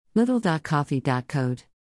Little.coffee.code.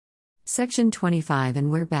 Section 25,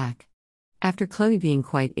 and we're back. After Chloe being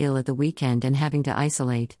quite ill at the weekend and having to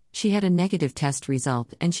isolate, she had a negative test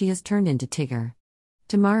result and she has turned into Tigger.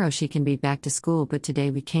 Tomorrow she can be back to school, but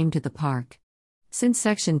today we came to the park. Since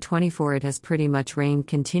Section 24 it has pretty much rained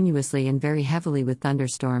continuously and very heavily with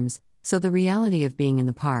thunderstorms, so the reality of being in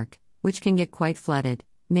the park, which can get quite flooded,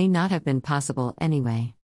 may not have been possible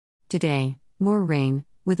anyway. Today, more rain,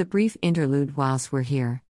 with a brief interlude whilst we're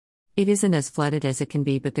here. It isn't as flooded as it can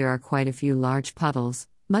be, but there are quite a few large puddles,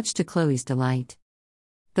 much to Chloe's delight.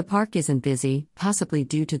 The park isn't busy, possibly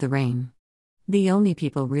due to the rain. The only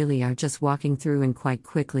people really are just walking through and quite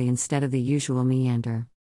quickly instead of the usual meander.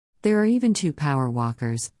 There are even 2 power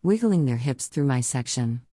walkers, wiggling their hips through my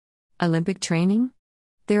section. Olympic training?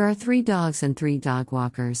 There are 3 dogs and 3 dog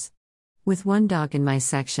walkers. With 1 dog in my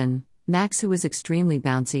section, Max, who is extremely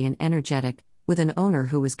bouncy and energetic, with an owner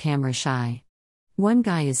who was camera shy. One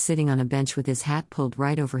guy is sitting on a bench with his hat pulled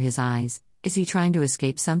right over his eyes. Is he trying to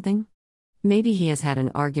escape something? Maybe he has had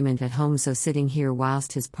an argument at home, so sitting here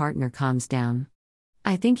whilst his partner calms down.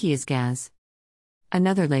 I think he is Gaz.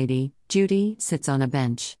 Another lady, Judy, sits on a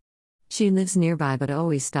bench. She lives nearby but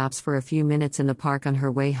always stops for a few minutes in the park on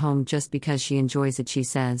her way home just because she enjoys it, she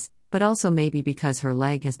says, but also maybe because her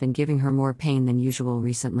leg has been giving her more pain than usual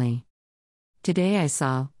recently. Today I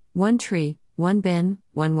saw 1 tree, 1 bin,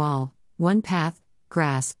 1 wall, 1 path,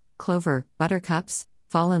 grass, clover, buttercups,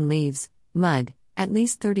 fallen leaves, mud, at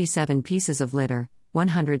least 37 pieces of litter,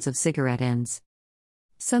 100s of cigarette ends.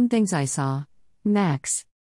 Some things I saw. Max.